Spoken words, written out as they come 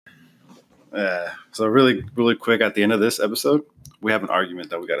So really, really quick at the end of this episode, we have an argument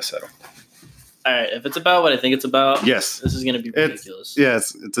that we got to settle. All right, if it's about what I think it's about, yes, this is going to be ridiculous.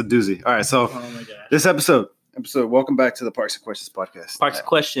 It's a doozy. All right, so this episode, welcome back to the Parks and Questions podcast. Parks and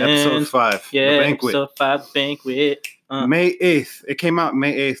Questions. Episode 5. Yeah, the banquet. Episode 5, Banquet. May 8th. It came out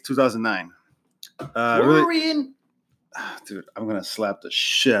May 8th, 2009. What were we in? Dude, I'm going to slap the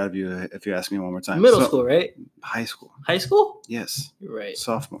shit out of you if you ask me one more time. Middle school, right? High school. High school? Yes. You're right.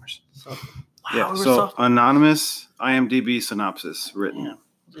 Sophomores. Wow, yeah, so anonymous IMDb synopsis written. Damn.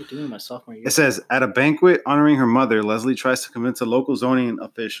 What was I doing my sophomore year? It says, at a banquet honoring her mother, Leslie tries to convince a local zoning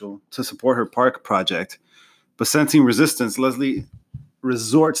official to support her park project. But sensing resistance, Leslie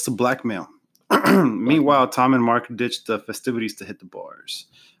resorts to blackmail. Meanwhile, Tom and Mark ditch the festivities to hit the bars.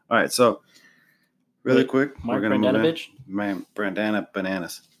 All right, so really quick, Mark we're going to move in. Man, Brandana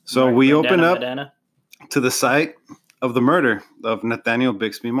Bananas. So we open up to the site of the murder of Nathaniel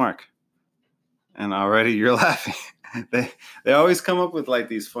Bixby Mark. And already you're laughing. They always come up with like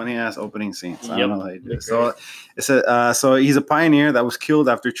these funny ass opening scenes. I don't know how they do it. So it said, so he's a pioneer that was killed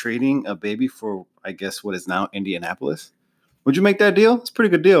after trading a baby for, I guess, what is now Indianapolis. Would you make that deal? It's a pretty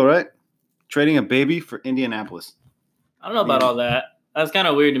good deal, right? Trading a baby for Indianapolis. I don't know about all that. That's kind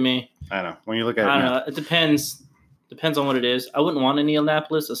of weird to me. I know. When you look at I don't know. It depends. Depends on what it is. I wouldn't want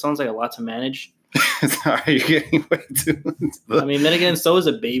Indianapolis. It sounds like a lot to manage. Are you getting way too? I mean, then again, so is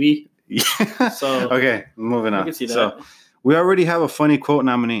a baby. Yeah. So okay, moving on. I can see that. So we already have a funny quote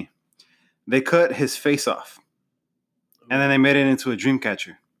nominee. They cut his face off, and then they made it into a dream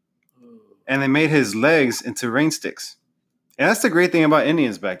catcher, and they made his legs into rain sticks. And that's the great thing about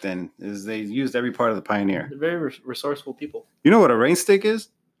Indians back then is they used every part of the pioneer. They're very resourceful people. You know what a rain stick is?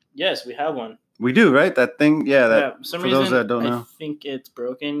 Yes, we have one. We do, right? That thing, yeah. For some reason, those that don't know, I think it's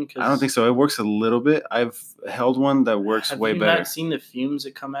broken. I don't think so. It works a little bit. I've held one that works way better. Have you not seen the fumes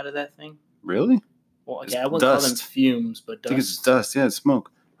that come out of that thing? Really? Well, yeah, I wouldn't call them fumes, but dust. I think it's dust. Yeah, it's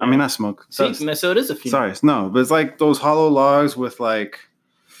smoke. I mean, not smoke. See, so it is a fume. Sorry, no, but it's like those hollow logs with like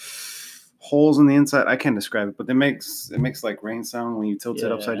holes in the inside. I can't describe it, but it makes like rain sound when you tilt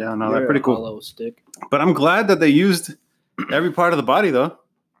it upside down. No, that's pretty cool. Hollow stick. But I'm glad that they used every part of the body, though.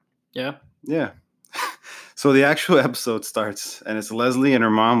 Yeah. Yeah. So the actual episode starts, and it's Leslie and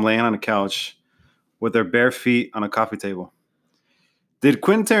her mom laying on a couch with their bare feet on a coffee table. Did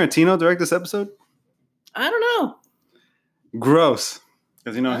Quentin Tarantino direct this episode? I don't know. Gross.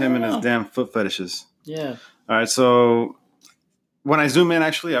 Because you know him and his damn foot fetishes. Yeah. All right, so when I zoom in,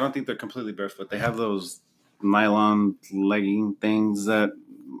 actually, I don't think they're completely barefoot. They have those nylon legging things that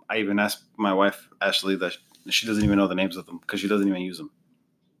I even asked my wife, Ashley, that she doesn't even know the names of them because she doesn't even use them.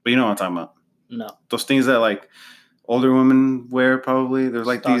 But you know what I'm talking about. No. Those things that like older women wear probably. They're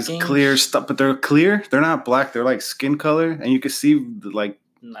like Stockings. These clear stuff, but they're clear. They're not black. They're like skin color, and you can see the, like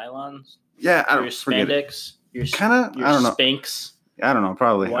nylons. Yeah, I don't your spandex. Your kind of. I don't know. Spanx. I don't know.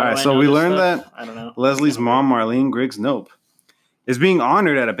 Probably. All right. So we learned that I don't know. Leslie's mom, Marlene Griggs Nope, is being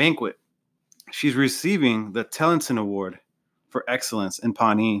honored at a banquet. She's receiving the Tellinson Award for excellence in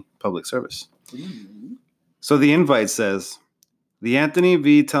Pawnee public service. Mm-hmm. So the invite says, the Anthony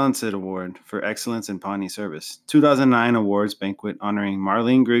V. Tellinson Award for Excellence in Pawnee Service, 2009 Awards Banquet honoring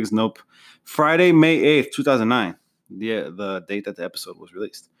Marlene Griggs Nope, Friday, May 8th, 2009, the date that the episode was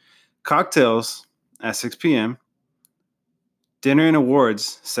released. Cocktails at 6 p.m., dinner and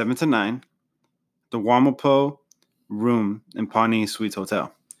awards 7 to 9, the Wamapo Room in Pawnee Suites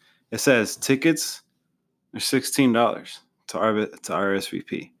Hotel. It says tickets are $16 to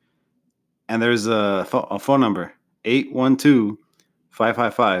RSVP. And there's a phone number,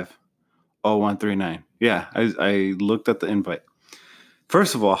 812-555-0139. Yeah, I looked at the invite.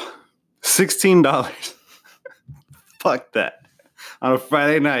 First of all, $16. Fuck that. On a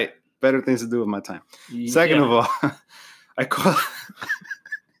Friday night, better things to do with my time. Yeah. Second of all, I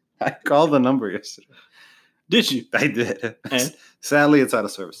called the number yesterday. Did you? I did. And? Sadly, it's out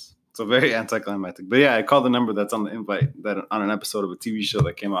of service. So very anticlimactic. But yeah, I called the number that's on the invite that on an episode of a TV show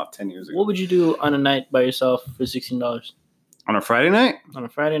that came out 10 years ago. What would you do on a night by yourself for $16? On a Friday night? On a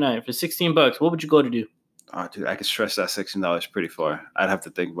Friday night for $16, what would you go to do? Oh, dude, I could stretch that $16 pretty far. I'd have to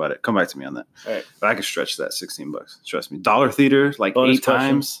think about it. Come back to me on that. All right. But I could stretch that $16. Trust me. Dollar Theater, like bonus 8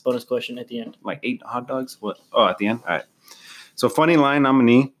 times. Bonus question at the end. Like 8 hot dogs? What? Oh, at the end? All right. So funny line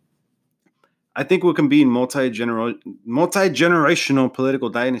nominee. I think we can be in multi-generational political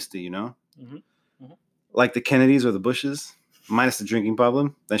dynasty, you know? Mm-hmm. Mm-hmm. Like the Kennedys or the Bushes, minus the drinking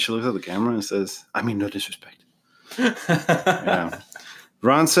problem. Then she looks at the camera and says, I mean, no disrespect. Yeah.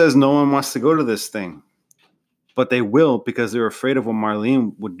 Ron says no one wants to go to this thing, but they will because they're afraid of what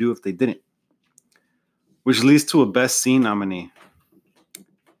Marlene would do if they didn't. Which leads to a best scene nominee.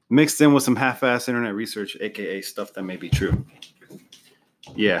 mixed in with some half-ass internet research, aka stuff that may be true.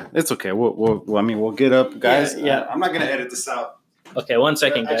 Yeah, it's okay. We'll get up, guys. Yeah. I'm not gonna edit this out. Okay, 1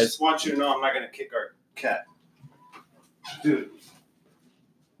 second, I guys. just want you to know I'm not gonna kick our cat, dude.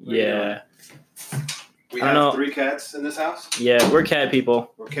 Yeah. We I have don't know. 3 cats in this house. Yeah, we're cat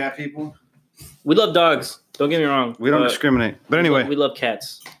people. We're cat people. We love dogs. Don't get me wrong. We don't discriminate. But anyway, we love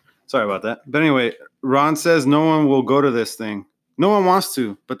cats. sorry about that. But anyway, Ron says no one will go to this thing. No one wants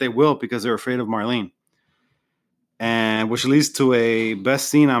to, but they will because they're afraid of Marlene. And which leads to a best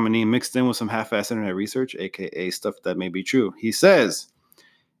scene nominee mixed in with some half-ass internet research, aka stuff that may be true. He says,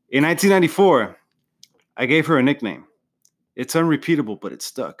 in 1994, I gave her a nickname. It's unrepeatable, but it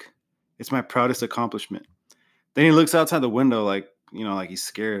stuck. It's my proudest accomplishment. Then he looks outside the window like he's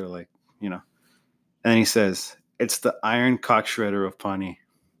scared, and then he says, it's the Iron Cock Shredder of Pawnee.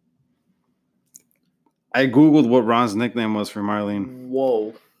 I Googled what Ron's nickname was for Marlene.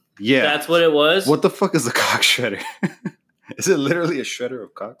 Whoa. Yeah. That's what it was? What the fuck is the cock shredder? Is it literally a shredder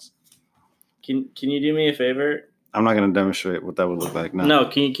of cocks? Can you do me a favor? I'm not going to demonstrate what that would look like now. No,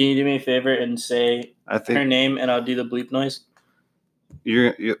 can you do me a favor and say her name and I'll do the bleep noise? What do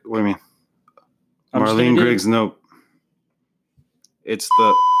you mean? I'm just Marlene gonna do- Griggs, nope. It's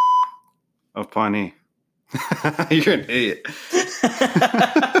the of Pawnee. You're an idiot.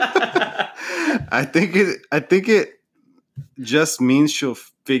 I think it just means she'll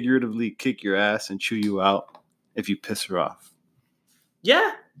figuratively kick your ass and chew you out if you piss her off.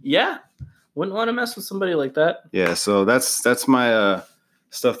 Yeah. Wouldn't want to mess with somebody like that. Yeah, so that's my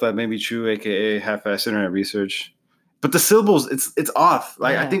stuff that may be true, aka half-ass internet research. But the syllables, it's off.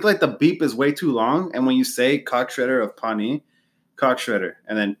 Like I think like the beep is way too long, and when you say cock shredder of Pawnee, cock shredder,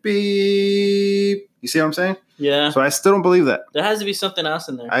 and then beep. You see what I'm saying? Yeah. So I still don't believe that. There has to be something else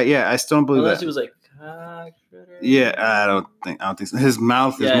in there. I still don't believe Unless that. he was like cock shredder. Yeah, I don't think so. His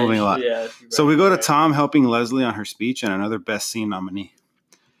mouth is moving a lot. Yeah. So we go to Tom helping Leslie on her speech and another best scene nominee.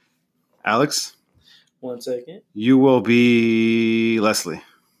 Alex, 1 second. you will be Leslie,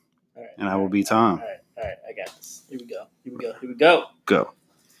 All right. and I will be Tom. All right. I got this. Here we go. Go.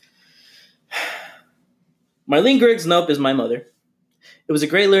 Marlene Griggs Nope is my mother. It was a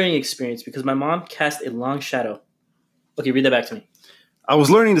great learning experience because my mom cast a long shadow. Okay, read that back to me. I was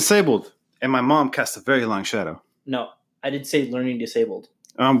learning disabled, and my mom cast a very long shadow. No, I didn't say learning disabled.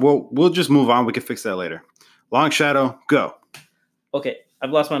 We'll just move on. We can fix that later. Long shadow, go. Okay,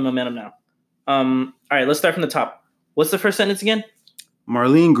 I've lost my momentum now. All right, let's start from the top. What's the first sentence again?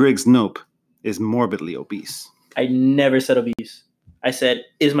 Marlene Griggs Nope is morbidly obese. I never said obese. I said,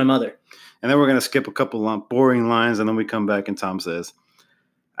 is my mother. And then we're going to skip a couple boring lines, and then we come back and Tom says,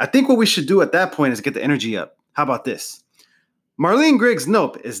 I think what we should do at that point is get the energy up. How about this? Marlene Griggs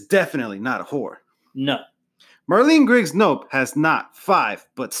Nope is definitely not a whore. No. Marlene Griggs Nope has not 5,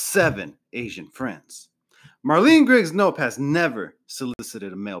 but 7 Asian friends. Marlene Griggs Nope has never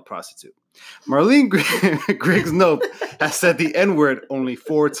solicited a male prostitute. Marlene Griggs Nope has said the N-word only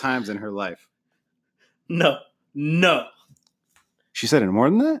 4 times in her life. No. She said it more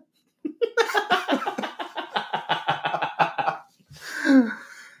than that?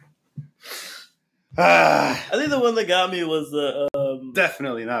 I think the one that got me was the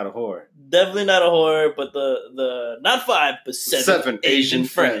Definitely not a whore. definitely not a whore, but the not 5 but 7 Asian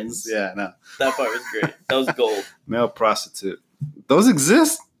friends. Yeah, no. That part was great. That was gold. Male prostitute. Those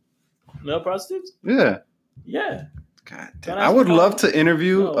exist? Male prostitutes? Yeah. Yeah. God Don't damn. ask I would me how- love to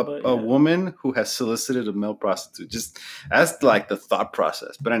interview No, but a yeah. woman who has solicited a male prostitute. Just that's like the thought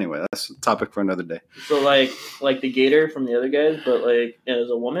process. But anyway, that's a topic for another day. So like the gator from the other guys, but like as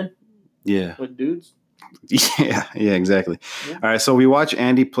a woman Yeah. with dudes. Yeah, exactly. Yeah. All right, so we watch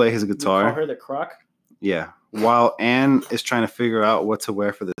Andy play his We call guitar. her the croc. Yeah. While Anne is trying to figure out what to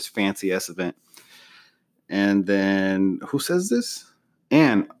wear for this fancy ass event. And then who says this?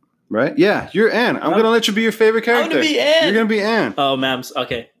 Anne, right? Yeah, you're Anne. I'm gonna let you be your favorite I'm character. gonna be Anne. You're gonna be Anne. Oh, man.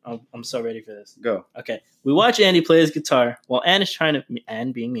 Okay. I'm so ready for this. Go. Okay. We watch Andy play his guitar while Anne is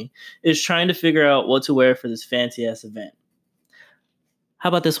Anne being me, is trying to figure out what to wear for this fancy ass event. How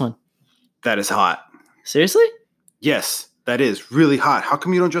about this one? That is hot. Seriously? Yes, that is really hot. How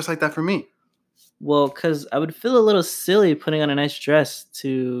come you don't dress like that for me? Well, because I would feel a little silly putting on a nice dress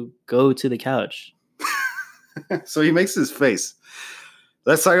to go to the couch. So he makes his face.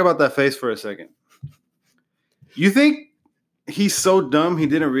 Let's talk about that face for a second. You think he's so dumb he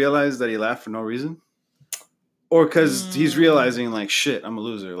didn't realize that he laughed for no reason? Or because he's realizing, like, shit, I'm a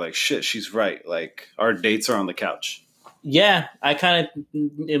loser. Like, shit, she's right. Like, our dates are on the couch. Yeah, I kind of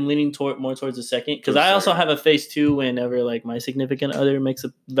am leaning more towards the second because I also have a face too whenever like my significant other makes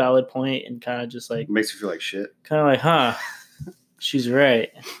a valid point and kind of just like It makes you feel like shit. kind of like, huh? She's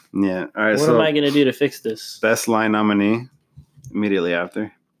right. Yeah. All right. What am I gonna do to fix this? Best line nominee immediately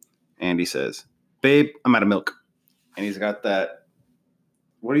after, Andy says, "Babe, I'm out of milk," and he's got that.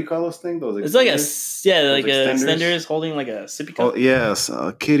 What do you call those things? Those It's like a extenders? extenders holding like a sippy cup. Oh yes,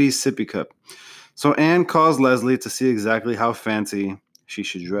 a kitty sippy cup. So Anne calls Leslie to see exactly how fancy she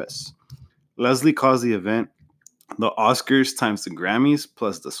should dress. Leslie calls the event the Oscars times the Grammys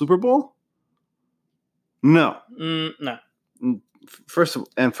plus the Super Bowl. No. No. First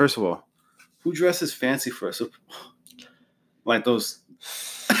of all, who dresses fancy for a Super Bowl? Like those,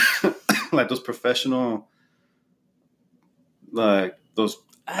 like those professional, like those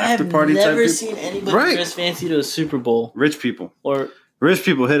after party type people. I've never seen anybody dress fancy to a Super Bowl. Rich people. Or rich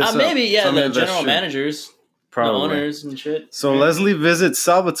people hit us up. Maybe, yeah, the general managers, probably. The owners and shit. So Leslie visits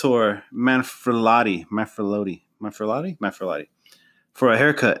Salvatore Manfredi for a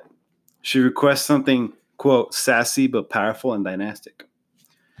haircut. She requests something, quote, sassy but powerful and dynastic.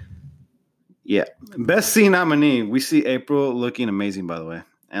 Yeah. Best scene nominee. We see April looking amazing, by the way.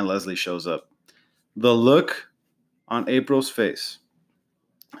 And Leslie shows up. The look on April's face.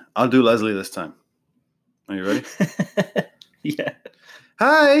 I'll do Leslie this time. Are you ready? Yeah.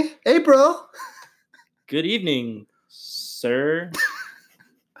 Hi, April. Good evening, sir.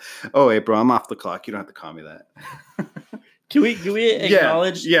 Oh, April, I'm off the clock. You don't have to call me that. Can we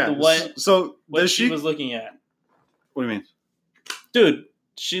acknowledge what she was looking at? What do you mean? Dude,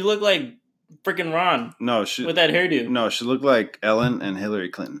 she looked like freaking Ron. No, with that hairdo. No, she looked like Ellen and Hillary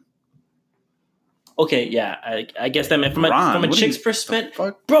Clinton. Okay, yeah, I guess that meant from a chick's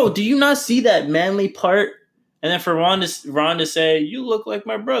perspective. Bro, do you not see that manly part? And then for Ron to say, "You look like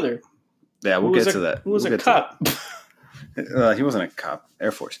my brother." Yeah, we'll get to that. Who was a cop? He wasn't a cop.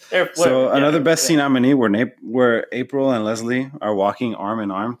 Air Force. Another best scene nominee where April and Leslie are walking arm in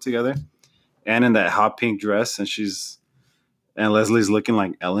arm together, and in that hot pink dress, and Leslie's looking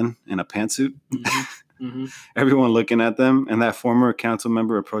like Ellen in a pantsuit. Mm-hmm. Mm-hmm. Everyone looking at them, and that former council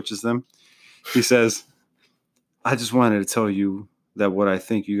member approaches them. He says, "I just wanted to tell you that what I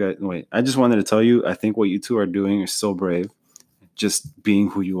think you guys. Wait, I just wanted to tell you I think what you two are doing is so brave, just being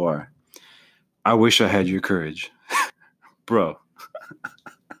who you are. I wish I had your courage." Bro.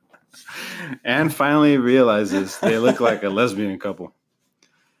 Anne finally realizes they look like a lesbian couple.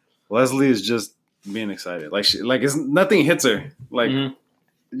 Leslie is just being excited. Nothing hits her. It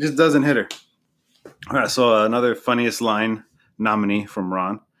just doesn't hit her. All right, so another funniest line nominee from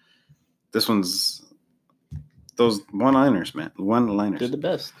Ron. This one's those one-liners, man. One-liners. They're the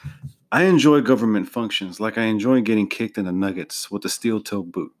best. I enjoy government functions like I enjoy getting kicked in the nuggets with a steel-toe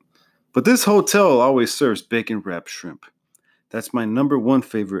boot. But this hotel always serves bacon-wrapped shrimp. That's my number 1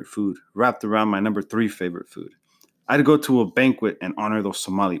 favorite food, wrapped around my number 3 favorite food. I'd go to a banquet and honor those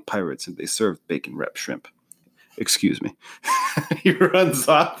Somali pirates if they served bacon-wrapped shrimp. Excuse me. He runs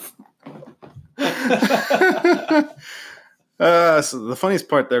off. So the funniest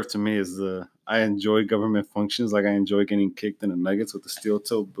part there to me is I enjoy government functions like I enjoy getting kicked in the nuggets with a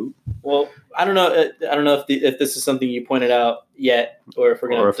steel-toe boot. Well, I don't know if this is something you pointed out yet, or if we're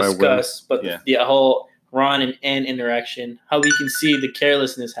going to discuss. But the whole Ron and Anne interaction, how we can see the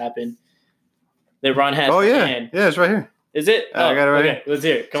carelessness happen that Ron has. Oh yeah, Anne. Yeah, it's right here. Is it? I got it right here. Let's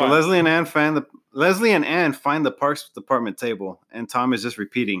hear it. Come on. Leslie and Anne find the Parks Department table, and Tom is just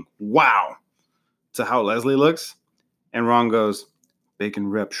repeating "Wow" to how Leslie looks, and Ron goes, "Bacon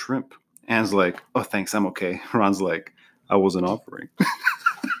wrapped shrimp." Anne's like, "Oh, thanks, I'm okay." Ron's like, "I wasn't offering."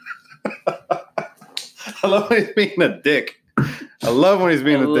 I love when he's being a dick. I love when he's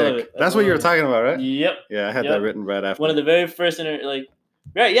being a dick. That's what you were talking about, right? Yep. Yeah, I had that written right after. One of the very first, right?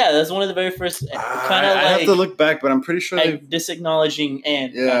 Yeah, that's one of the very first kind of I have to look back, but I'm pretty sure disacknowledging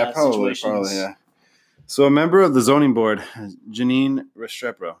Anne. Yeah, probably, yeah. So a member of the zoning board, Janine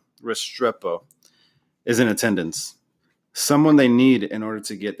Restrepo, is in attendance. Someone they need in order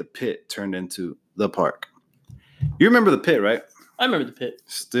to get the pit turned into the park. You remember the pit, right? I remember the pit.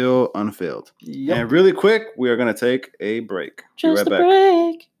 Still unfilled. Yep. And really quick, we are going to take a break. Just a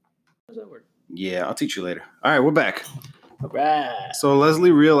break. How does that work? Yeah, I'll teach you later. All right, we're back. All right. So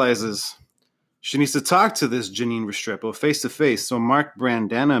Leslie realizes she needs to talk to this Janine Restrepo face to face. So Mark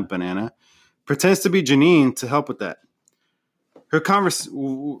Banana pretends to be Janine to help with that.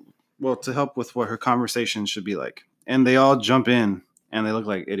 To help with what her conversation should be like. And they all jump in. And they look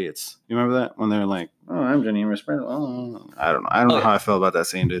like idiots. You remember that? When they're like, "Oh, I'm Janine Restrepo." Oh, I don't know. I don't know how I felt about that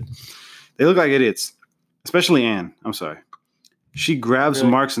scene, dude. They look like idiots. Especially Anne. I'm sorry. She grabs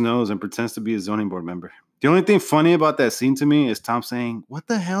Mark's nose and pretends to be a zoning board member. The only thing funny about that scene to me is Tom saying, "What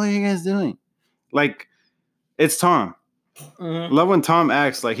the hell are you guys doing?" Like, it's Tom. Mm-hmm. Love when Tom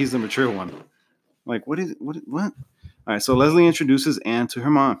acts like he's the mature one. Like, what? All right, so Leslie introduces Anne to her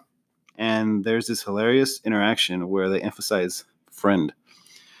mom, and there's this hilarious interaction where they emphasize friend.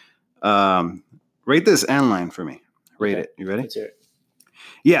 Rate this Anne line for me. Rate it. You ready? Let's hear it.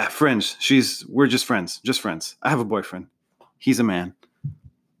 Yeah, friends. We're just friends. Just friends. I have a boyfriend. He's a man.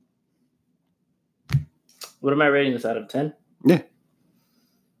 What am I rating this out of 10? Yeah.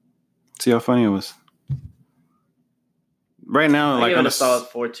 See how funny it was. Right now, I like give it a solid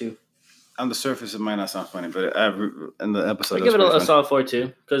 4.2. On the surface, it might not sound funny, but in the episode, I give it a solid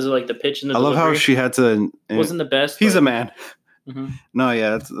 4.2 because of like the pitch and the delivery. I love how she had to. It wasn't the best. He's a man. Mm-hmm. No,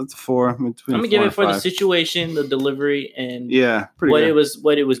 yeah, it's a 4. I'm gonna give it for the situation, the delivery, and pretty good.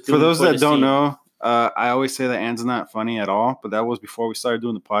 What it was doing. For those that don't know, I always say that Anne's not funny at all, but that was before we started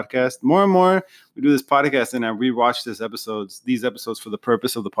doing the podcast. More and more, we do this podcast, and I rewatch these episodes for the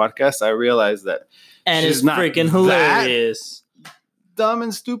purpose of the podcast. I realize that Anne is freaking hilarious. Dumb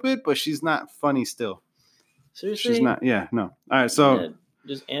and stupid, but she's not funny still. Seriously? She's not. Yeah, no. All right, so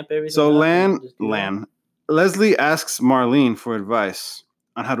just amp everything. So Leslie asks Marlene for advice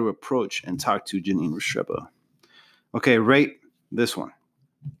on how to approach and talk to Janine Restrepo. Okay, rate this one.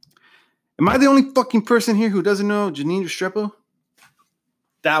 Am I the only fucking person here who doesn't know Janine Restrepo?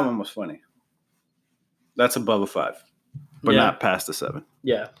 That one was funny. That's above a 5, but not past a 7.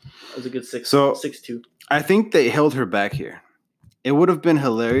 Yeah, that was a good 6. So 6.2. I think they held her back here. It would have been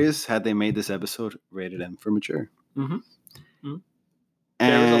hilarious had they made this episode rated M for mature. Mm-hmm. Mm-hmm.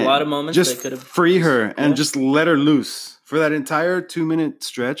 And there was a lot of moments just that could have free her and just let her loose for that entire 2-minute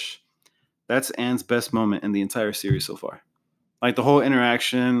stretch. That's Anne's best moment in the entire series so far. Like the whole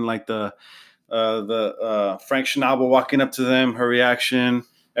interaction, like the Frank Schnabel walking up to them, her reaction,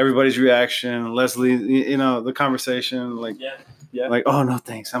 everybody's reaction, Leslie, the conversation, like. Yeah. Like, oh, no,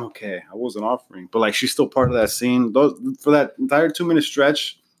 thanks. I'm okay. I wasn't offering. But, like, she's still part of that scene. For that entire 2-minute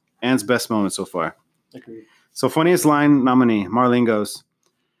stretch, Anne's best moment so far. Agreed. So, funniest line nominee, Marlene goes,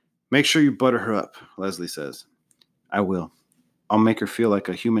 make sure you butter her up, Leslie says. I will. I'll make her feel like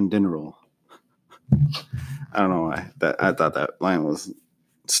a human dinner roll. I don't know why. I thought that line was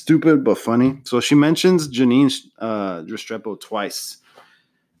stupid but funny. So, she mentions Janine Restrepo twice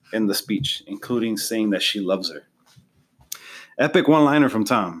in the speech, including saying that she loves her. Epic one-liner from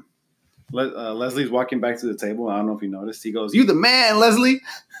Tom. Leslie's walking back to the table. I don't know if you noticed. He goes, "You the man, Leslie."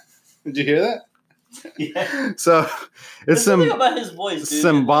 Did you hear that? Yeah. So it's something about his voice, dude.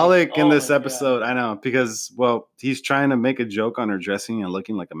 Symbolic in this episode. God. I know because he's trying to make a joke on her dressing and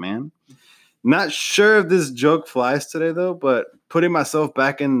looking like a man. Not sure if this joke flies today though, but putting myself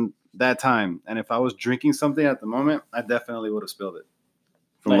back in that time, and if I was drinking something at the moment, I definitely would have spilled it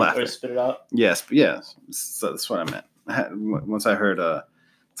from laughter. Or spit it out. Yes. So that's what I meant. Once I heard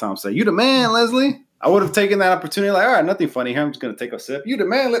Tom say, "You the man, Leslie," I would have taken that opportunity. Like, all right, nothing funny here. I'm just gonna take a sip. You the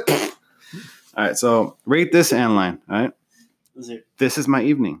man. All right, so rate this Anne line. All right, this is my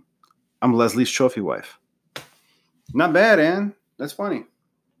evening. I'm Leslie's trophy wife. Not bad, Anne. That's funny.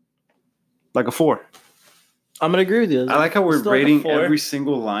 Like a 4. I'm gonna agree with you. I like how we're rating every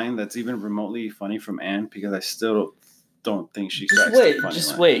single line that's even remotely funny from Anne because I still don't think she cracks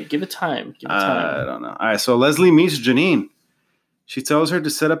Just wait. Give it time. I don't know. All right, so Leslie meets Janine. She tells her to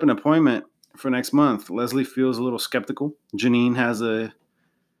set up an appointment for next month. Leslie feels a little skeptical. Janine has this,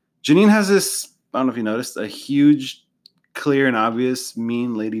 I don't know if you noticed, a huge, clear and obvious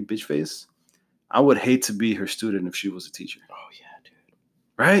mean lady bitch face. I would hate to be her student if she was a teacher. Oh, yeah, dude.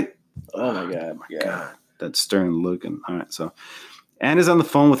 Right? Oh, my God. That stern look. And all right, so Anne is on the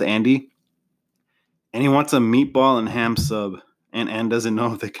phone with Andy. And he wants a meatball and ham sub, and Anne doesn't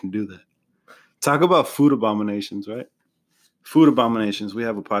know if they can do that. Talk about food abominations, right? Food abominations. We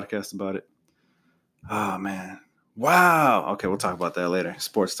have a podcast about it. Oh, man. Wow. Okay, we'll talk about that later.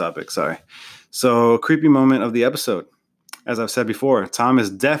 Sports topic, sorry. So, creepy moment of the episode. As I've said before, Tom is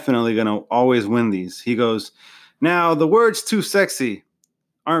definitely going to always win these. He goes, now, the words too sexy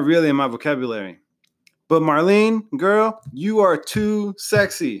aren't really in my vocabulary. But Marlene, girl, you are too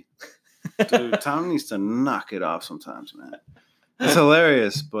sexy. Dude, Tom needs to knock it off sometimes, man. It's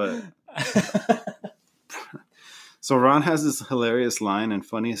hilarious, but... So Ron has this hilarious line and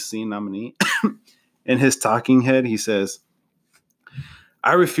funniest scene nominee. In his talking head, he says,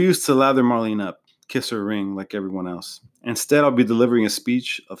 I refuse to lather Marlene up, kiss her ring like everyone else. Instead, I'll be delivering a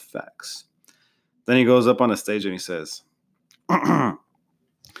speech of facts. Then he goes up on the stage and he says,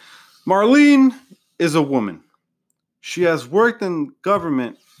 Marlene is a woman. She has worked in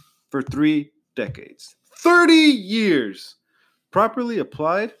government for 3 decades. 30 years! Properly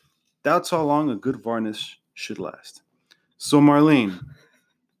applied, that's how long a good varnish should last. So, Marlene,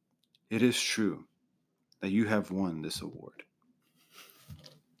 it is true that you have won this award.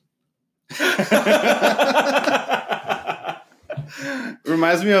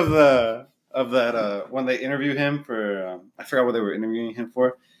 Reminds me of that when they interview him for I forgot what they were interviewing him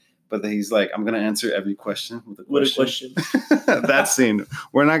for, but he's like, I'm gonna answer every question with a question. That scene.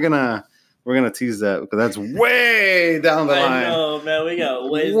 We're gonna tease that because that's way down the line. I know, man. We got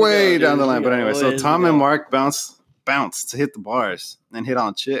way down the line. But anyway, so Tom and Mark bounce to hit the bars and hit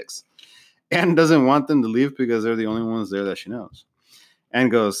on chicks. Anne doesn't want them to leave because they're the only ones there that she knows. Anne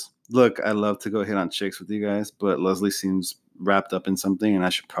goes, look, I'd love to go hit on chicks with you guys, but Leslie seems wrapped up in something and I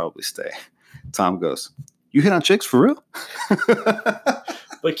should probably stay. Tom goes, you hit on chicks for real?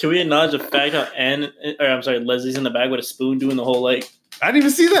 But can we acknowledge the fact how Leslie's in the bag with a spoon doing the whole like... I didn't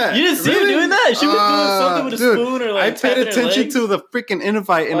even see that. You didn't see her doing that? She was doing something with a spoon or like... I paid attention to the freaking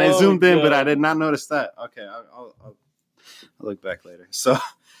invite and I zoomed in, but I did not notice that. Okay, I'll look back later. So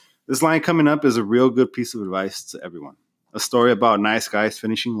this line coming up is a real good piece of advice to everyone. A story about nice guys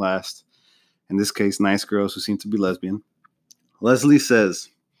finishing last. In this case, nice girls who seem to be lesbian. Leslie says,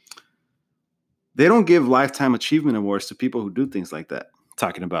 they don't give lifetime achievement awards to people who do things like that.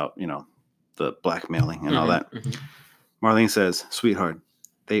 Talking about, the blackmailing and all that. Mm-hmm. Marlene says, sweetheart,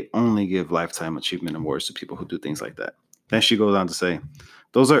 they only give lifetime achievement awards to people who do things like that. Then she goes on to say,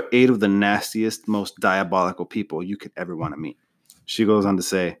 those are 8 of the nastiest, most diabolical people you could ever want to meet. She goes on to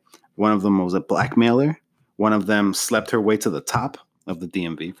say, one of them was a blackmailer. One of them slept her way to the top of the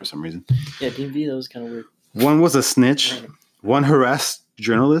DMV for some reason. Yeah, DMV, that was kind of weird. One was a snitch. Right. One harassed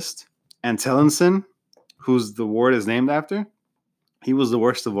journalist. And Tellinson, whose the ward is named after, he was the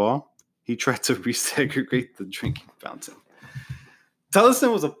worst of all. He tried to resegregate the drinking fountain.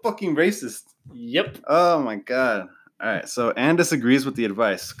 Tellinson was a fucking racist. Yep. Oh, my God. All right, so Anne disagrees with the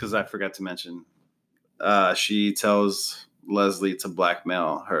advice because I forgot to mention. She tells Leslie to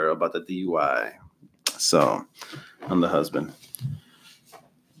blackmail her about the DUI. So, I'm the husband.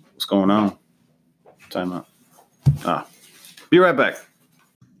 What's going on? Time out. Be right back.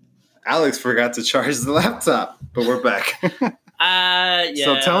 Alex forgot to charge the laptop, but we're back. Yeah.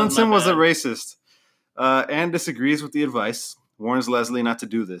 So Tellinson was a racist. Anne disagrees with the advice, warns Leslie not to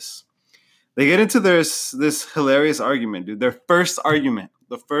do this. They get into this hilarious argument, dude. Their first argument.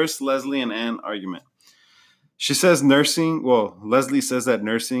 The first Leslie and Anne argument. She says Leslie says that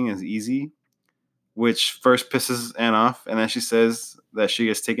nursing is easy, which first pisses Anne off, and then she says that she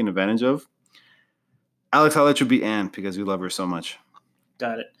gets taken advantage of. Alex, I'll let you be Anne because you love her so much.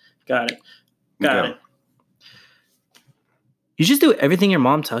 Got it. You just do everything your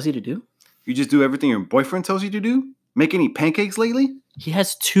mom tells you to do? You just do everything your boyfriend tells you to do? Make any pancakes lately? He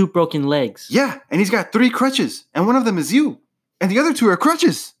has 2 broken legs. Yeah, and he's got 3 crutches, and one of them is you, and the other 2 are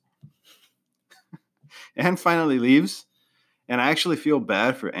crutches. Anne finally leaves, and I actually feel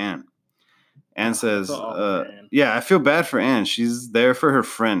bad for Anne. Anne says, yeah, I feel bad for Anne. She's there for her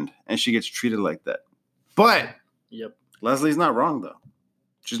friend, and she gets treated like that. But yep, Leslie's not wrong, though.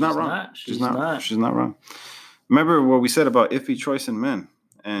 She's not wrong. She's not wrong. Remember what we said about iffy choice in men,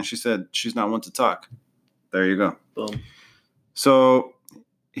 and she said she's not one to talk. There you go. Boom. So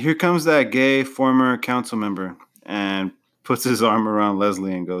here comes that gay former council member and puts his arm around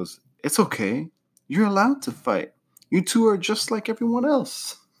Leslie and goes, it's okay. You're allowed to fight. You 2 are just like everyone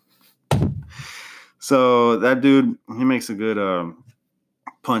else. So that dude, he makes a good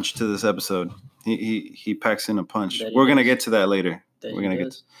punch to this episode. He packs in a punch. We're going to get to that later.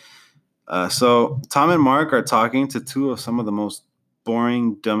 So Tom and Mark are talking to 2 of some of the most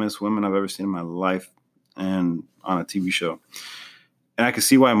boring, dumbest women I've ever seen in my life and on a TV show. And I can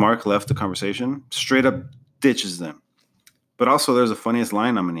see why Mark left the conversation. Straight up ditches them. But also there's a funniest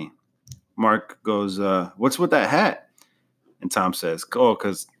line nominee. Mark goes, what's with that hat? And Tom says,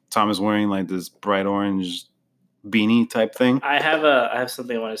 because Tom is wearing like this bright orange beanie type thing. I have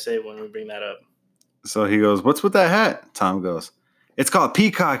something I want to say when we bring that up. So he goes, what's with that hat? Tom goes, it's called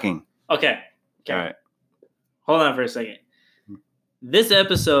peacocking. Okay. All right. Hold on for a second. This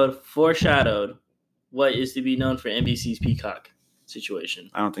episode foreshadowed what is to be known for NBC's Peacock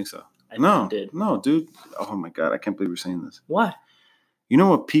situation. I don't think so. I did. No, dude. Oh my God. I can't believe you're saying this. Why? You know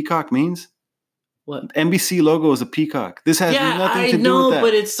what peacock means? What? NBC logo is a peacock. This has nothing to do with that.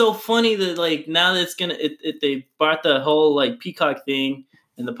 But it's so funny that like now that they bought the whole like peacock thing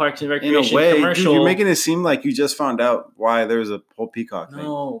in the Parks and Recreation commercial. Dude, you're making it seem like you just found out why there's a whole peacock thing.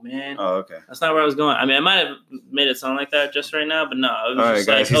 No, man. Oh, okay. That's not where I was going. I mean, I might have made it sound like that just right now, but no. All right,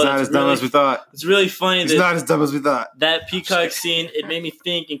 guys. He's not as dumb as we thought. It's really funny. He's not as dumb as we thought. That peacock scene, it made me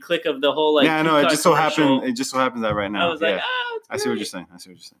think and click of the whole like. Yeah, I know. It just so happened that right now. I was like, I see what you're saying.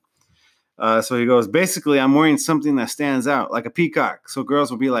 So he goes, basically, I'm wearing something that stands out like a peacock. So girls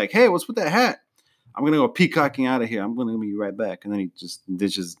will be like, hey, what's with that hat? I'm going to go peacocking out of here. I'm going to be right back. And then he just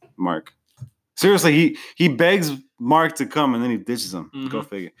ditches Mark. Seriously, he begs Mark to come and then he ditches him. Mm-hmm. Go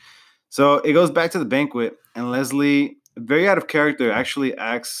figure. So it goes back to the banquet, and Leslie, very out of character, actually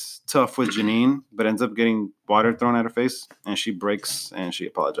acts tough with Janine, but ends up getting water thrown at her face, and she breaks and she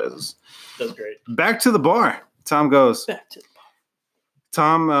apologizes. That's great. Back to the bar. Tom goes. Back to the bar.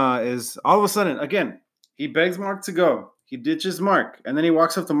 Tom is all of a sudden, again, he begs Mark to go. He ditches Mark, and then he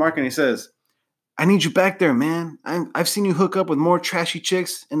walks up to Mark and he says, I need you back there, man. I've seen you hook up with more trashy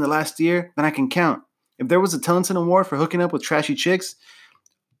chicks in the last year than I can count. If there was a Tellenson Award for hooking up with trashy chicks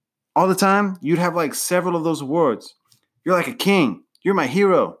all the time, you'd have like several of those awards. You're like a king. You're my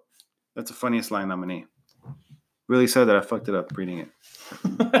hero. That's the funniest line nominee. Really sad that I fucked it up reading it.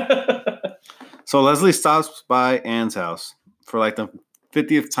 So Leslie stops by Anne's house for like the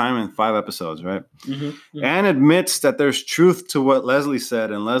 50th time in 5 episodes, right? Mm-hmm, mm-hmm. Anne admits that there's truth to what Leslie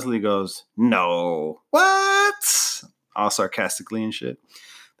said, and Leslie goes, no. What? All sarcastically and shit.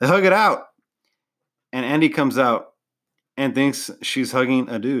 They hug it out, and Andy comes out and thinks she's hugging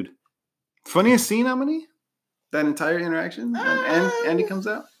a dude. Funniest scene nominee? That entire interaction? And Andy comes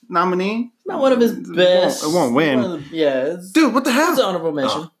out? Nominee? Not one of his best. It won't win. Dude, what the hell? It's an honorable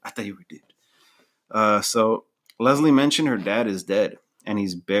mention. Oh, I thought you were dude. So Leslie mentioned her dad is dead, and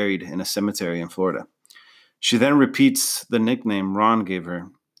he's buried in a cemetery in Florida. She then repeats the nickname Ron gave her,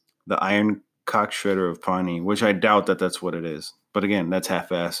 the Iron Cock Shredder of Pawnee, which I doubt that that's what it is. But again, that's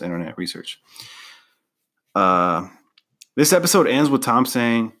half-ass internet research. This episode ends with Tom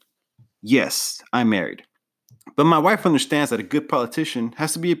saying, yes, I'm married. But my wife understands that a good politician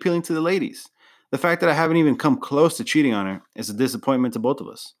has to be appealing to the ladies. The fact that I haven't even come close to cheating on her is a disappointment to both of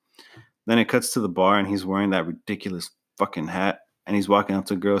us. Then it cuts to the bar, and he's wearing that ridiculous fucking hat. And he's walking up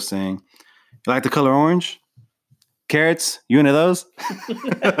to a girl saying, you like the color orange? Carrots? You into those?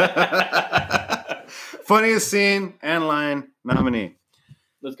 Funniest scene and line nominee.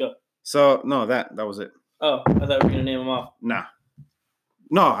 Let's go. So, no, that was it. Oh, I thought we were going to name them off. Nah.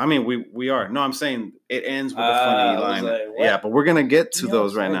 No, I mean, we are. No, I'm saying it ends with a funny line. Like, yeah, but we're going to get to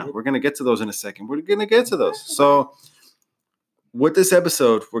those right now. We're going to get to those in a second. We're going to get to those. So, with this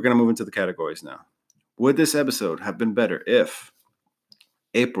episode, we're going to move into the categories now. Would this episode have been better if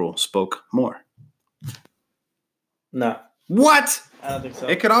April spoke more? No. What? I don't think so.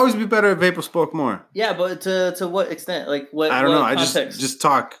 It could always be better if April spoke more. Yeah, but to what extent? Like what? I don't know. Context? I just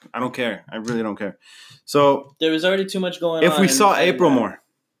talk. I don't care. I really don't care. So there was already too much going on. If we saw April more,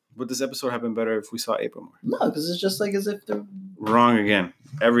 would this episode have been better if we saw April more? No, because it's just like as if they're wrong again.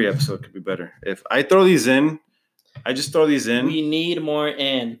 Every episode could be better. If I throw these in, I just throw these in. We need more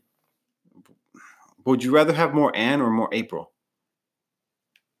Anne. Would you rather have more Anne or more April?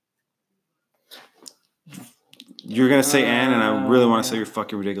 You're going to say Anne, and I really want to say you're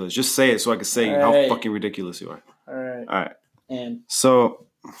fucking ridiculous. Just say it so I can say how fucking ridiculous you are. All right. Anne. So,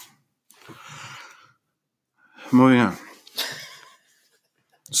 moving on.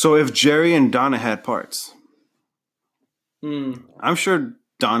 So, if Jerry and Donna had parts, I'm sure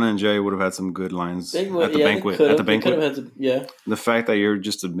Donna and Jerry would have had some good lines at the banquet. At the banquet. The fact that you're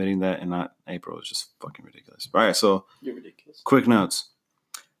just admitting that and not April is just fucking ridiculous. All right, so you're ridiculous. Quick notes.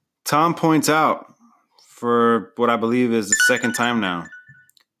 Tom points out, for what I believe is the second time now,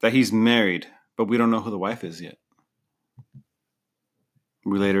 that he's married, but we don't know who the wife is yet.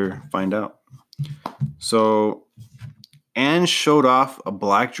 We later find out. So, Anne showed off a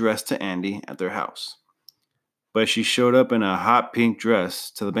black dress to Andy at their house, but she showed up in a hot pink dress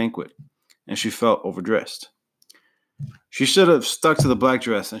to the banquet, and she felt overdressed. She should have stuck to the black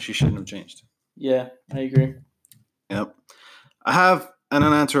dress, and she shouldn't have changed. Yeah, I agree. Yep. I have an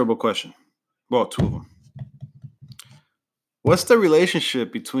unanswerable question. Well, 2 of them. What's the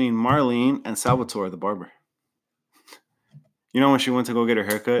relationship between Marlene and Salvatore, the barber? You know when she went to go get her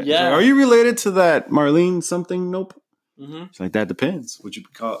haircut? Yeah. Like, are you related to that Marlene something? Nope. Mm-hmm. It's like, that depends. Would you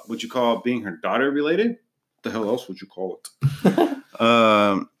call being her daughter related? The hell else would you call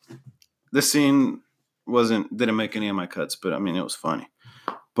it? This scene didn't make any of my cuts, but I mean, it was funny.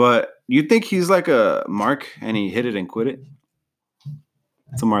 But you think he's like a Mark and he hit it and quit it?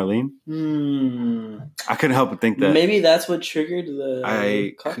 To Marlene? I couldn't help but think that. Maybe that's what triggered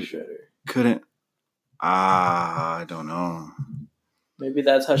the cock shredder. I don't know. Maybe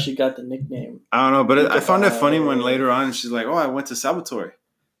that's how she got the nickname. I don't know, but I found it funny when later on she's like, oh, I went to Salvatore.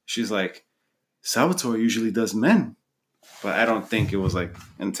 She's like, Salvatore usually does men. But I don't think it was like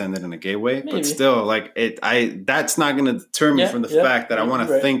intended in a gay way. Maybe. But still, like that's not going to deter me from the fact that I want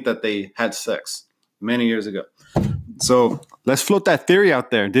to think that they had sex many years ago. So let's float that theory out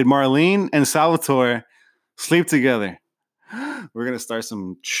there. Did Marlene and Salvatore sleep together? We're going to start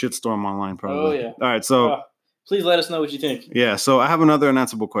some shitstorm online probably. Oh, yeah. All right, so... please let us know what you think. Yeah, so I have another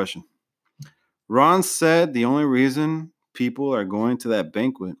unanswerable question. Ron said the only reason people are going to that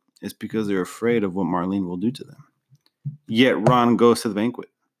banquet is because they're afraid of what Marlene will do to them. Yet Ron goes to the banquet.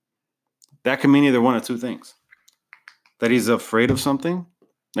 That can mean either one of two things. That he's afraid of something,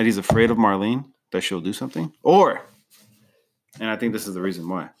 that he's afraid of Marlene, that she'll do something, or, and I think this is the reason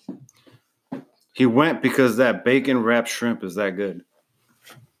why, he went because that bacon-wrapped shrimp is that good.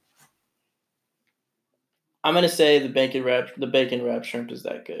 I'm going to say the bacon-wrapped shrimp is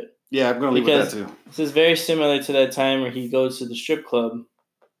that good. Yeah, I'm going to leave with that too. This is very similar to that time where he goes to the strip club.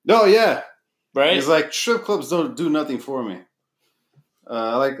 Oh, yeah. Right? He's like, strip clubs don't do nothing for me.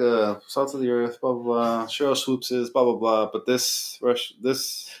 I like Salt of the Earth, blah, blah, blah. Cheryl Swoops is, blah, blah, blah. But this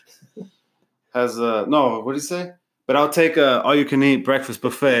has, no, what did he say? But I'll take a all-you-can-eat breakfast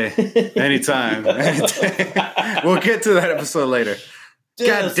buffet anytime. We'll get to that episode later.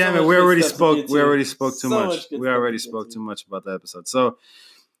 God damn it, we already spoke too much. We already spoke too much about that episode. So,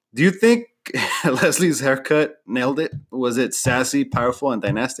 do you think Leslie's haircut nailed it? Was it sassy, powerful, and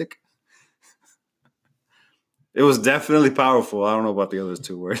dynastic? It was definitely powerful. I don't know about the other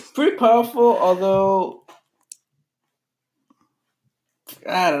two words. Pretty powerful, although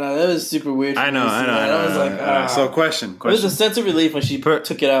I don't know. That was super weird. I know. I was like, So, question. It was a sense of relief when she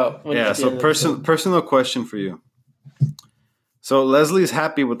took it out. Yeah. So, personal question for you. So Leslie's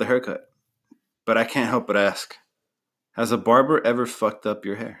happy with the haircut, but I can't help but ask: has a barber ever fucked up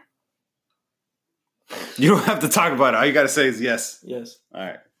your hair? You don't have to talk about it. All you got to say is yes. Yes. All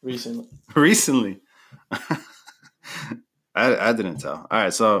right. Recently. I didn't tell. All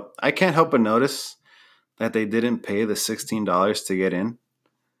right. So I can't help but notice that they didn't pay the $16 to get in,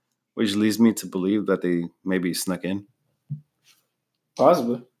 which leads me to believe that they maybe snuck in.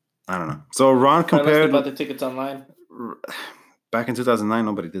 Possibly. I don't know. So Ron compared about the tickets online. Back in 2009,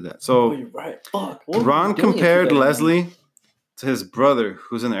 nobody did that. So you're right. Fuck. Ron compared Leslie to his brother,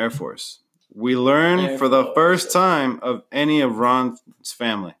 who's in the Air Force. We learned for the first time of any of Ron's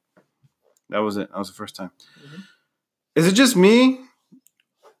family. That was it. That was the first time. Mm-hmm. Is it just me?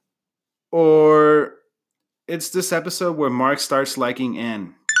 Or it's this episode where Mark starts liking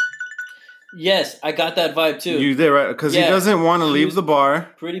Anne? Yes, I got that vibe too. You did, right? Because he doesn't want to leave the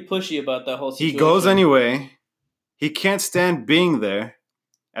bar. Pretty pushy about that whole situation. He goes anyway. He can't stand being there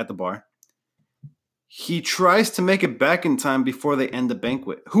at the bar. He tries to make it back in time before they end the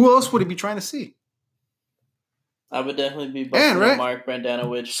banquet. Who else would he be trying to see? I would definitely be busting right? Mark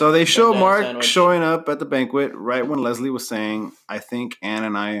Brendanawicz. So they show Mark showing up at the banquet right when Leslie was saying, I think Anne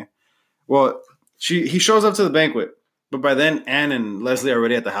and I... Well, he shows up to the banquet, but by then Anne and Leslie are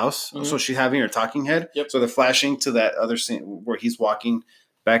already at the house. Mm-hmm. So she's having her talking head. Yep. So they're flashing to that other scene where he's walking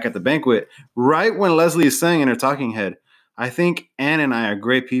back at the banquet, right when Leslie is saying in her talking head, I think Anne and I are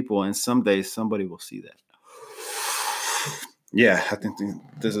great people, and someday somebody will see that. Yeah, I think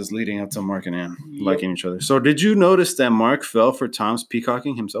this is leading up to Mark and Anne liking each other. So did you notice that Mark fell for Tom's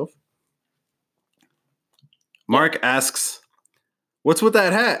peacocking himself? Mark asks, what's with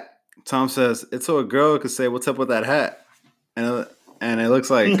that hat? Tom says, it's so a girl could say, what's up with that hat? And it looks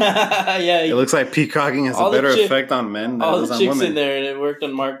like it looks like peacocking has a better effect on men than all it does the on chicks women. In there, and it worked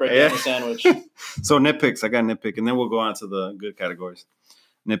on Mark breaking the sandwich. So nitpicks, I got nitpick, and then we'll go on to the good categories.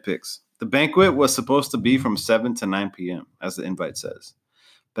 Nitpicks. The banquet was supposed to be from 7 to 9 p.m., as the invite says.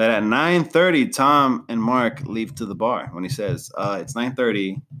 But at 9:30, Tom and Mark leave to the bar when he says, it's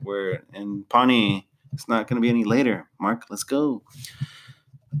 9:30, we're in Pawnee, it's not going to be any later. Mark, let's go.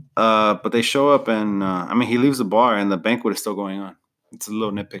 But they show up, and he leaves the bar, and the banquet is still going on. It's a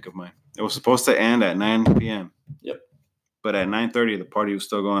little nitpick of mine. It was supposed to end at 9 p.m. Yep. But at 9:30, the party was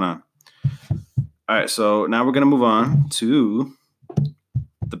still going on. All right, so now we're going to move on to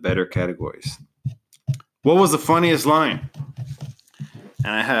the better categories. What was the funniest line?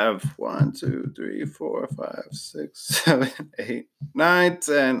 And I have 1, 2, 3, 4, 5, 6, 7, 8, 9,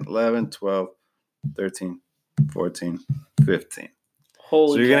 10, 11, 12, 13, 14, 15.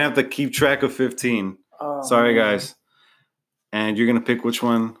 So you're going to have to keep track of 15. Oh, sorry, guys. And you're going to pick which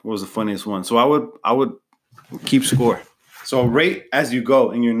one was the funniest one. So I would keep score. So rate as you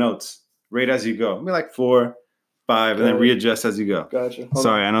go in your notes. Rate as you go. Maybe like 4, 5, and then readjust as you go. Gotcha.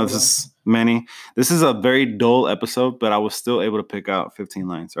 Sorry, I know this is many. This is a very dull episode, but I was still able to pick out 15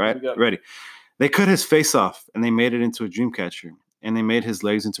 lines. All right? Ready. They cut his face off, and they made it into a dream catcher. And they made his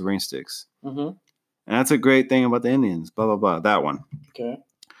legs into rain sticks. Mm-hmm. And that's a great thing about the Indians. Blah, blah, blah. That one. Okay.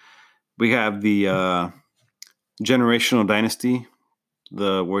 We have the generational dynasty,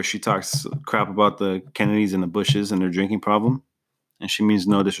 where she talks crap about the Kennedys and the Bushes and their drinking problem, and she means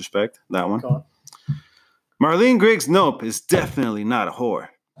no disrespect. That one. Marlene Griggs Nope is definitely not a whore.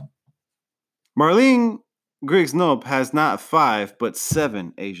 Marlene Griggs Nope has not 5 but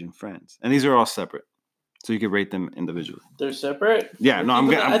 7 Asian friends, and these are all separate, so you can rate them individually. They're separate. Yeah, no,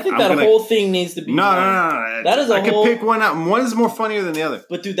 I think that whole thing needs to be. No. That is I can pick one out. One is more funnier than the other.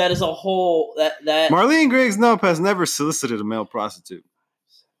 But dude, that is a whole that. Marlene Griggs Nope has never solicited a male prostitute.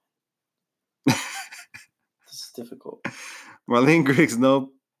 This is difficult. Marlene Griggs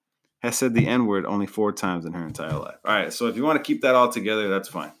Nope has said the N-word only 4 times in her entire life. All right, so if you want to keep that all together, that's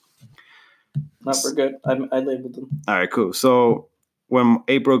fine. Not for good. I labeled them. All right, cool. So when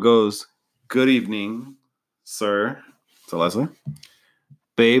April goes, good evening, sir, to Leslie.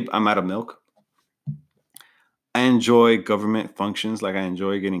 Babe, I'm out of milk. I enjoy government functions like I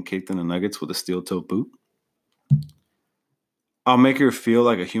enjoy getting kicked in the nuggets with a steel-toe boot. I'll make her feel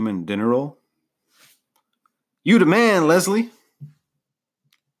like a human dinner roll. You the man, Leslie.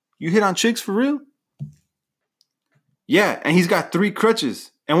 You hit on chicks for real? Yeah, and he's got 3 crutches,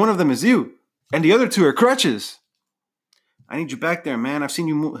 and one of them is you, and the other 2 are crutches. I need you back there, man. I've seen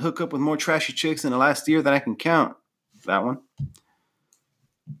you hook up with more trashy chicks in the last year than I can count. That one.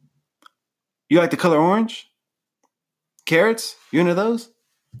 You like the color orange? Carrots? You into those?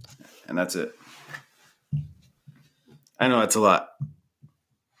 And that's it. I know that's a lot.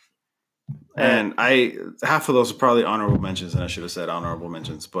 And half of those are probably honorable mentions, and I should have said honorable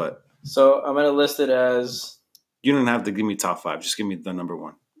mentions, but. So I'm going to list it as. You don't have to give me top 5. Just give me the number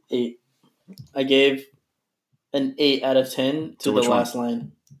 1. 8. I gave an 8 out of 10 to the last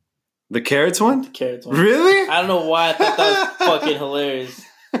line. The carrots one? The carrots one. Really? I don't know why I thought that was fucking hilarious.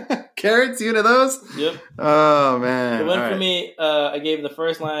 Carrots, you into those? Yep. Oh, man. It went for me. I gave the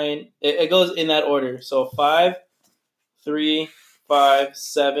first line. It goes in that order. So 5, 3, 5,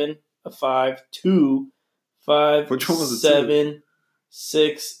 7, a 5, 2, 5, which one was it? 7,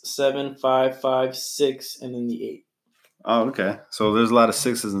 6, 7, 5, 5, 6, and then the 8. Oh, okay. So there's a lot of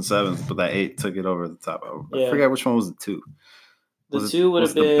 6s and 7s, but that 8 took it over the top. I forget which one was the 2. The 2 would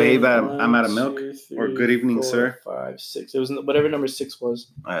have been the babe I'm out of milk 2, 3, or good evening, 4, sir. 5, 6. It was whatever number 6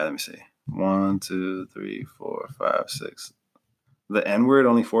 was. All right, let me see. 1, 2, 3, 4, 5, 6. The N-word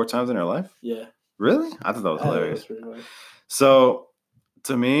only 4 times in her life? Yeah. Really? I thought that was hilarious. So,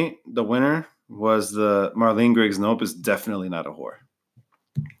 to me, the winner was the Marlene Griggs Nope is definitely not a whore.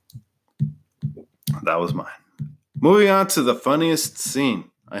 That was mine. Moving on to the funniest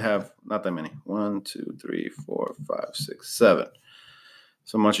scene. I have not that many. 1, 2, 3, 4, 5, 6, 7.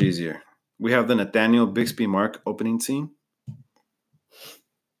 So much easier. We have the Nathaniel Bixby Mark opening scene.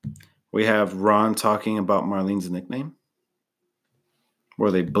 We have Ron talking about Marlene's nickname, where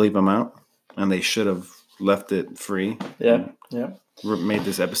they bleep him out, and they should have left it free. Yeah. Made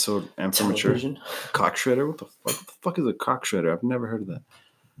this episode mature. Cock shredder? What the fuck is a cock shredder? I've never heard of that.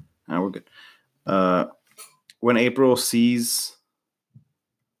 We're good. When April sees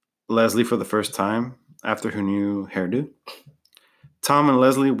Leslie for the first time after her new hairdo, Tom and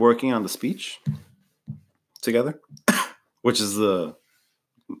Leslie working on the speech together, which is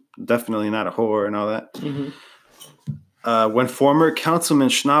definitely not a whore and all that. Mm-hmm. When former Councilman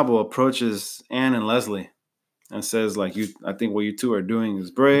Schnabel approaches Anne and Leslie and says, like, I think what you two are doing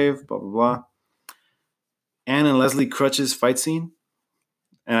is brave, blah, blah, blah. Anne and Leslie crutches fight scene.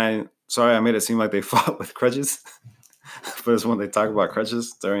 And I made it seem like they fought with crutches. But it's when they talk about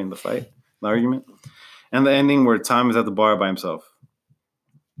crutches during the argument. And the ending where Tom is at the bar by himself.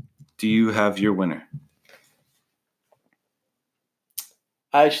 Do you have your winner?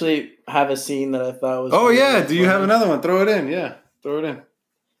 I actually have a scene that I thought was... Oh, yeah. Do you have another one? Throw it in. Yeah. Throw it in.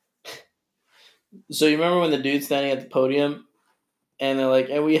 So you remember when the dude's standing at the podium and they're like,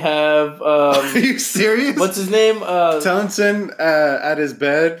 and we have... Are you serious? What's his name? Townsend at his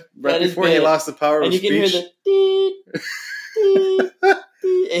bed before he lost the power of speech. And you can hear the...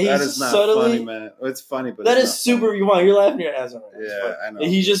 And that is not funny, man. It's funny, but that is super... Funny. You're laughing your ass off. Yeah, I know.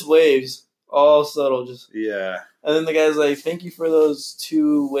 And he just waves. All subtle, just... Yeah. And then the guy's like, thank you for those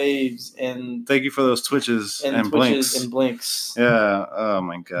 2 waves and... Thank you for those twitches and blinks. And blinks. Yeah. Oh,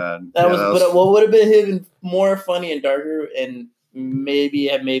 my God. But what would have been even more funny and darker and maybe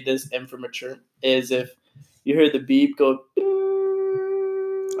have made this M for mature is if you heard the beep go...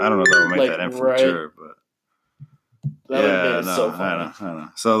 I don't know if that would make that M for mature, but... That would have been so funny. I know.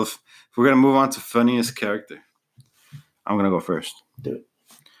 So if we're going to move on to funniest character, I'm going to go first. Do it.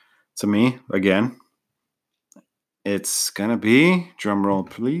 To me, again... It's gonna be, drum roll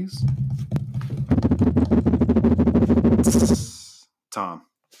please, Tom.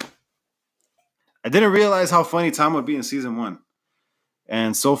 I didn't realize how funny Tom would be in season 1.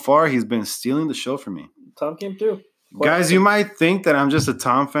 And so far, he's been stealing the show for me. Tom came through. Guys, you might think that I'm just a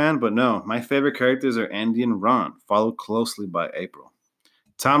Tom fan, but no. My favorite characters are Andy and Ron, followed closely by April.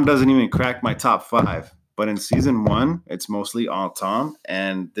 Tom doesn't even crack my top 5, But in season 1, it's mostly all Tom,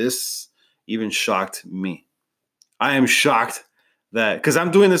 and this even shocked me. I am shocked that because I'm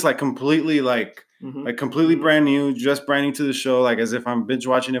doing this like completely completely brand new, just brand new to the show, like as if I'm binge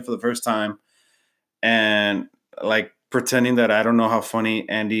watching it for the first time, and like pretending that I don't know how funny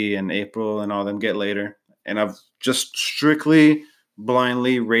Andy and April and all them get later. And I've just strictly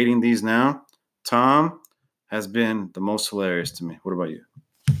blindly rating these now. Tom has been the most hilarious to me. What about you?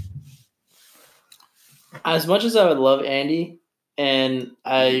 As much as I would love Andy, and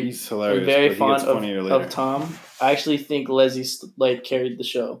I'm very fond of Tom, I actually think Leslie carried the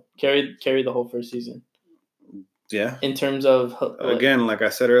show, carried the whole first season. Yeah. In terms of again, like I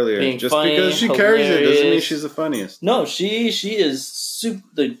said earlier, just funny, because she carries it doesn't mean she's the funniest. No, she is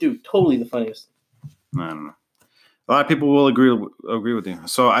super totally the funniest. I don't know. A lot of people will agree with you.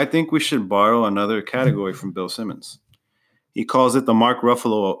 So I think we should borrow another category from Bill Simmons. He calls it the Mark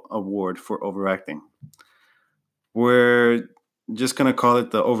Ruffalo Award for overacting. We're just going to call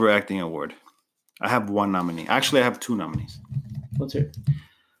it the Overacting Award. I have one nominee. Actually, I have 2 nominees. Let's hear it.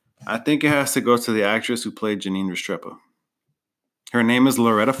 I think it has to go to the actress who played Janine Restrepo. Her name is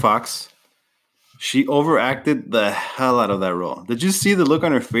Loretta Fox. She overacted the hell out of that role. Did you see the look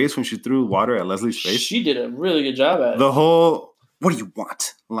on her face when she threw water at Leslie's face? She did a really good job at it. The whole, "what do you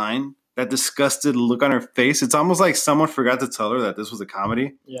want?" line, that disgusted look on her face. It's almost like someone forgot to tell her that this was a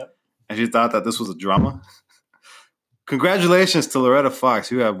comedy. Yep. And she thought that this was a drama. Congratulations to Loretta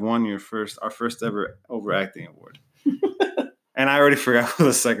Fox. You have won our first ever overacting award. And I already forgot who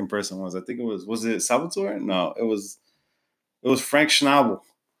the second person was. I think was it Salvatore? No, it was Frank Schnabel.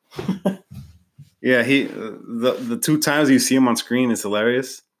 Yeah, the 2 times you see him on screen is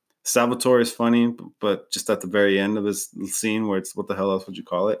hilarious. Salvatore is funny, but just at the very end of his scene where it's what the hell else would you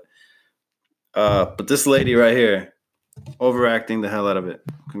call it? But this lady right here, overacting the hell out of it.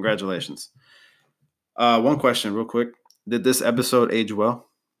 Congratulations. One question real quick. Did this episode age well?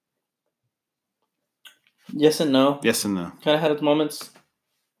 Yes and no. Yes and no. Kind of had its moments.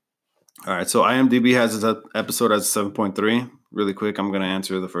 All right, so IMDb has this episode as 7.3. Really quick, I'm going to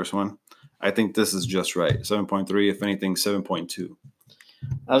answer the first one. I think this is just right. 7.3, if anything, 7.2.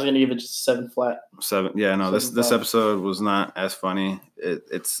 I was going to give it just 7 flat. 7. Yeah, no, this episode was not as funny.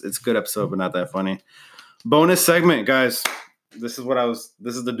 It's a good episode, but not that funny. Bonus segment, guys. This is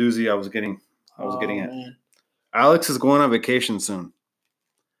the doozy I was getting at. Man. Alex is going on vacation soon.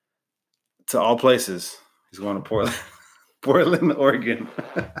 To all places. He's going to Portland, Oregon.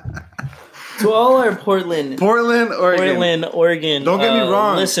 To all our Portland, Oregon. Don't get me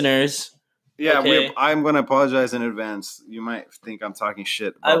wrong, listeners. Yeah, okay. I'm going to apologize in advance. You might think I'm talking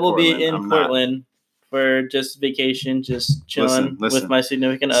shit. I will be in Portland for just vacation, just chilling with my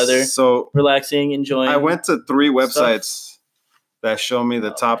significant other. So relaxing, enjoying. I went to 3 websites that show me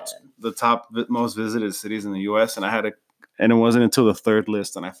the top most visited cities in the U.S. and it wasn't until the 3rd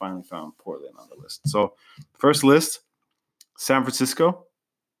list and I finally found Portland on the list. So first list, San Francisco.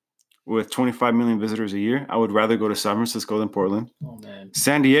 With 25 million visitors a year, I would rather go to San Francisco than Portland. Oh, man.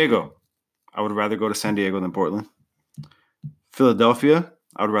 San Diego. I would rather go to San Diego than Portland. Philadelphia.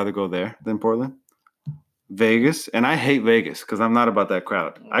 I would rather go there than Portland. Vegas. And I hate Vegas because I'm not about that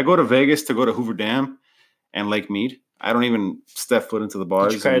crowd. I go to Vegas to go to Hoover Dam and Lake Mead. I don't even step foot into the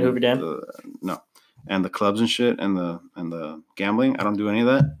bars. Did you cry at Hoover Dam? No. And the clubs and shit and the gambling. I don't do any of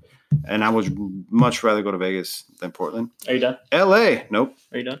that. And I would much rather go to Vegas than Portland. Are you done? LA. Nope.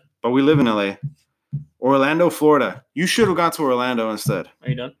 Are you done? But we live in LA. Orlando, Florida. You should have gone to Orlando instead. Are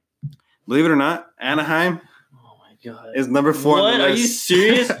you done? Believe it or not, Anaheim. Oh my god. Is number 4 on the list. Are you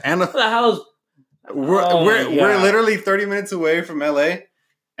serious? What the hell? We're literally 30 minutes away from LA,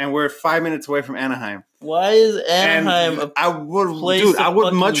 and we're 5 minutes away from Anaheim. Why is Anaheim I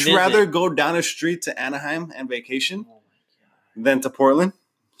would much rather go down the street to Anaheim and vacation than to Portland.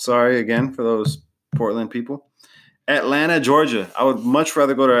 Sorry again for those Portland people. Atlanta, Georgia. I would much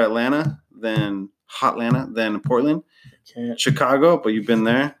rather go to Atlanta than Portland. Chicago, but you've been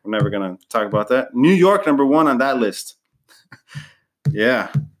there. We're never going to talk about that. New York, number 1 on that list.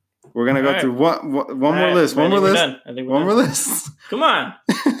 Yeah. We're going to go through one more list. One more list. One more list. Come on.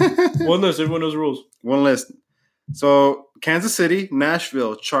 One list. Everyone knows the rules. One list. So, Kansas City,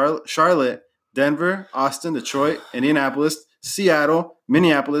 Nashville, Charlotte, Denver, Austin, Detroit, Indianapolis, Seattle,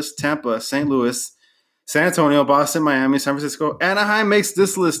 Minneapolis, Tampa, St. Louis, San Antonio, Boston, Miami, San Francisco. Anaheim makes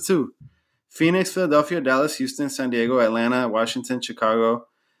this list too. Phoenix, Philadelphia, Dallas, Houston, San Diego, Atlanta, Washington, Chicago,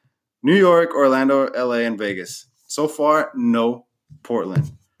 New York, Orlando, LA, and Vegas. So far, no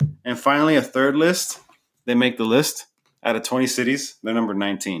Portland. And finally, a 3rd list. They make the list. Out of 20 cities, they're number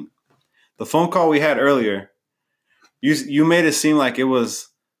 19. The phone call we had earlier, you made it seem like it was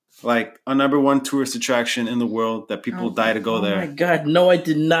like a #1 tourist attraction in the world that people die to go there. Oh my God. No, I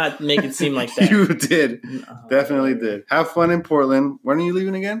did not make it seem like that. You did. Definitely did. Have fun in Portland. When are you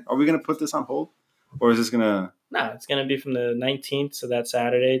leaving again? Are we going to put this on hold? Or is this going to... No, it's going to be from the 19th, so that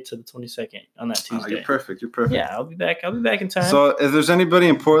Saturday, to the 22nd on that Tuesday. Oh, you're perfect. You're perfect. Yeah, I'll be back. I'll be back in time. So if there's anybody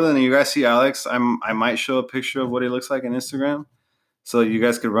in Portland and you guys see Alex, I might show a picture of what he looks like on Instagram so you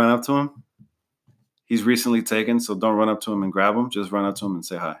guys could run up to him. He's recently taken, so don't run up to him and grab him. Just run up to him and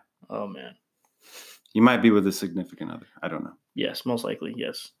say hi. Oh, man. You might be with a significant other. I don't know. Yes, most likely.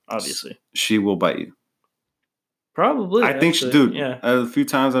 Yes, obviously. She will bite you. Probably. I think she, dude. Yeah. A few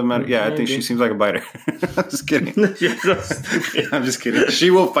times I've met her. Yeah, maybe. I think she seems like a biter. I'm just kidding. I'm just kidding. She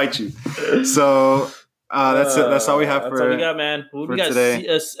will fight you. So that's it. That's all we have for. That's all we got, man. What we got today?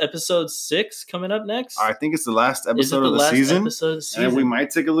 Episode 6 coming up next. I think it's the last episode of the season. And we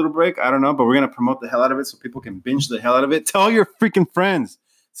might take a little break. I don't know, but we're gonna promote the hell out of it so people can binge the hell out of it. Tell all your freaking friends.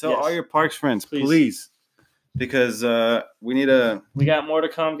 Tell all your Parks friends, please. Because we need a. We got more to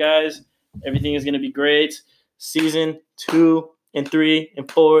come, guys. Everything is gonna be great. Season 2 and 3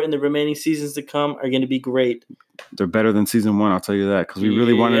 and 4 and the remaining seasons to come are going to be great. They're better than season 1, I'll tell you that, because we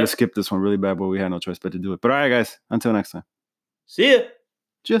really wanted to skip this one really bad, but we had no choice but to do it. But all right, guys, until next time. See ya.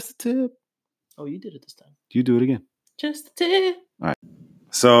 Just a tip. Oh, you did it this time. You do it again. Just a tip. All right.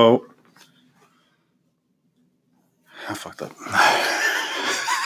 So, I fucked up.